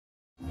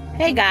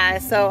Hey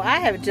guys, so I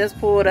have just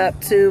pulled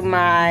up to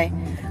my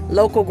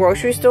local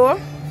grocery store,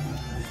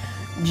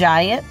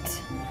 Giant.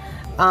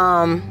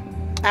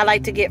 I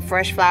like to get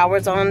fresh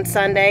flowers on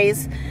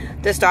Sundays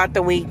to start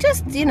the week,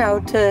 just, you know,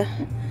 to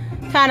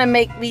kind of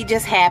make me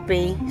just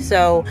happy.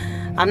 So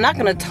I'm not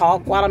going to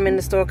talk while I'm in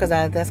the store because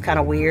that's kind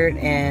of weird.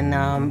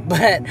 And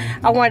but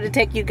I wanted to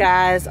take you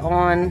guys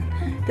on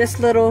this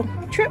little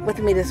trip with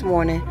me this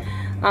morning.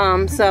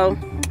 So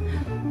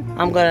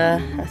I'm going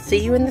to see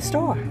you in the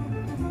store.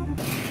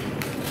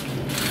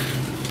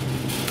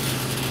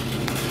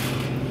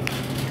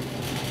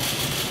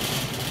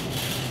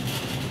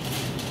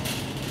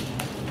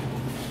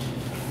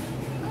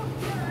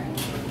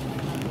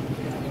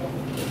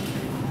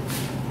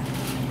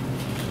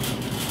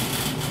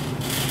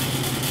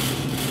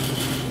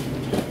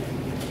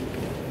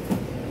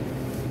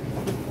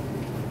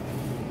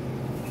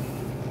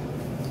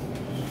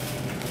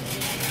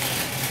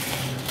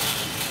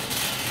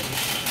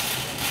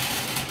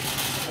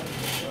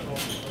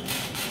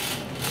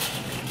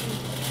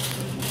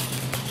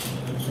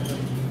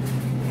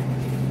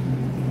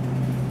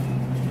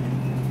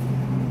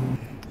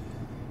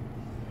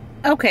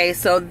 Okay,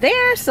 so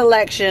their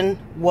selection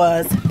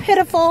was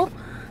pitiful.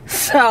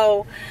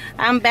 So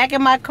I'm back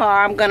in my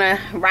car. I'm gonna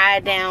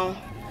ride down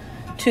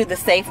to the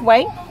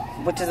Safeway,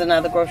 which is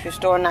another grocery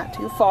store not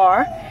too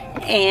far,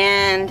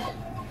 and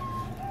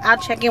I'll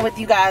check in with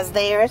you guys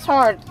there. It's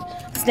hard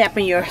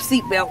snapping your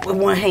seatbelt with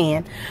one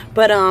hand,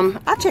 but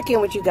I'll check in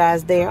with you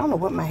guys there. I don't know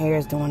what my hair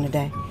is doing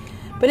today,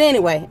 but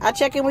anyway, I'll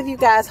check in with you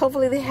guys.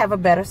 Hopefully they have a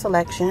better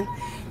selection,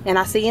 and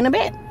I'll see you in a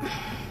bit.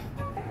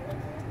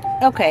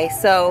 Okay,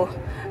 so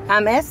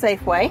I'm at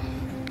Safeway.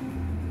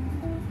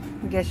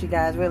 I guess you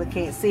guys really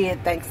can't see it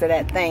thanks to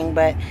that thing,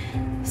 but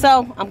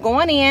so I'm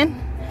going in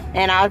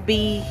and I'll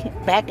be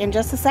back in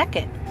just a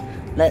second.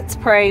 Let's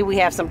pray we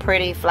have some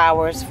pretty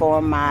flowers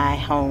for my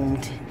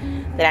home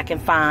that I can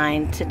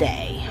find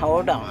today.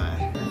 Hold on.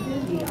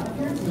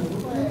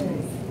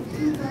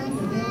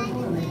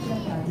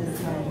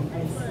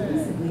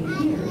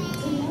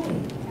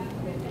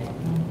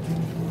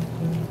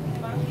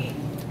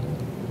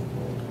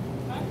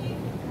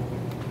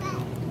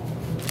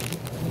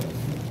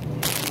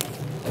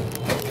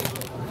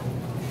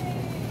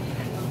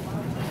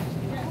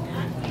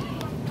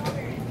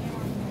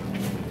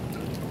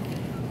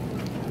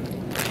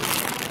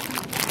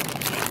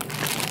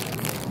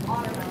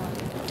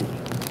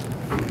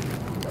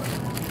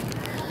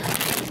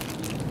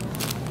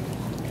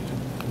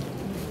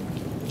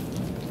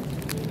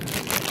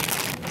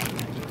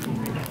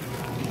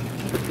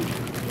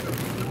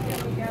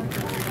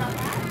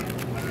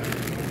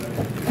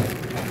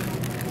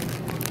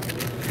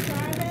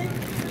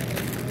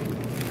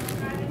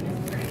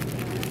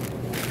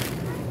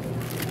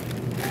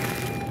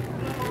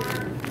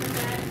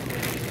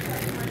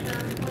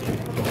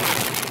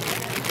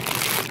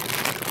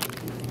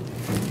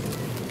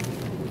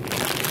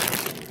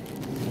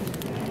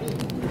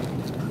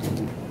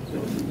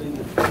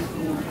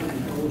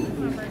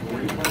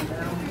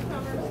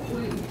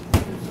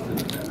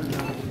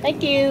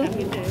 Thank you.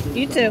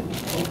 You too.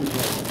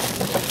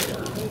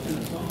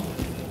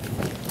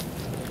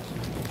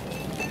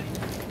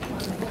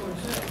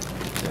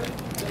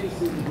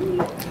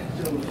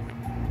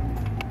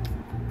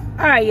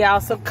 Alright,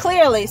 y'all. So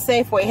clearly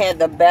Safeway had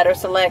the better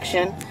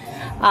selection.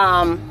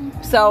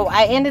 So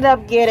I ended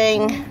up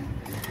getting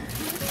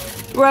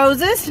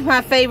roses,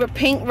 my favorite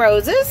pink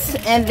roses.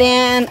 And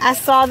then I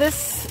saw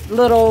this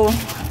little,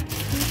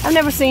 I've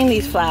never seen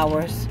these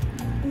flowers.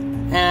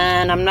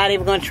 And I'm not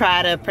even going to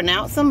try to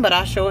pronounce them, but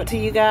I'll show it to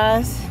you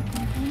guys.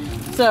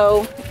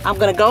 So I'm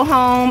going to go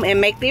home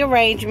and make the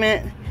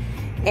arrangement,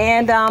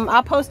 and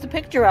I'll post a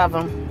picture of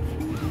them.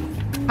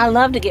 I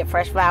love to get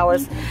fresh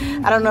flowers.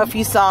 I don't know if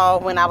you saw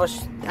when I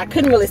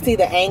couldn't really see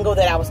the angle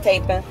that I was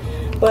taping,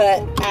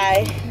 but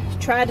I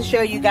tried to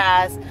show you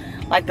guys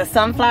like the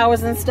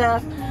sunflowers and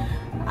stuff.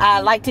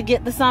 I like to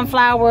get the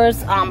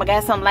sunflowers. I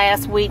got some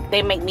last week.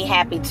 They make me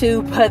happy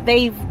too, but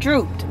they've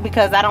drooped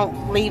because I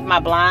don't leave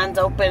my blinds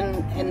open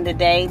in the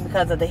day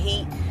because of the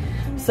heat.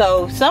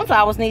 So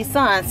sunflowers need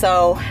sun,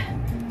 so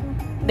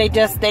they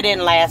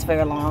didn't last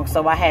very long,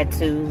 so I had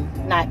to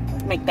not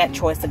make that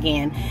choice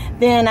again.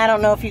 Then I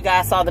don't know if you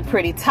guys saw the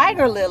pretty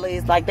tiger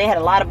lilies. Like, they had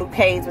a lot of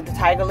bouquets with the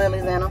tiger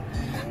lilies in them.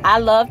 I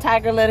love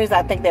tiger lilies.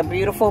 I think they're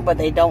beautiful, but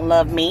they don't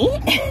love me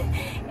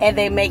and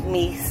they make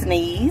me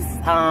sneeze.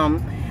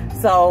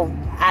 So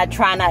I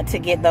try not to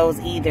get those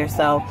either.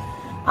 So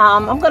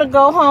I'm gonna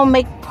go home,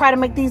 try to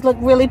make these look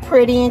really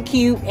pretty and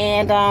cute,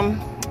 and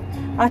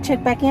I'll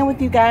check back in with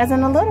you guys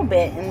in a little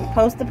bit and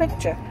post a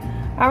picture.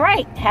 All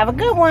right, have a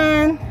good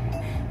one.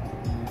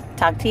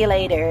 Talk to you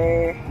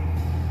later.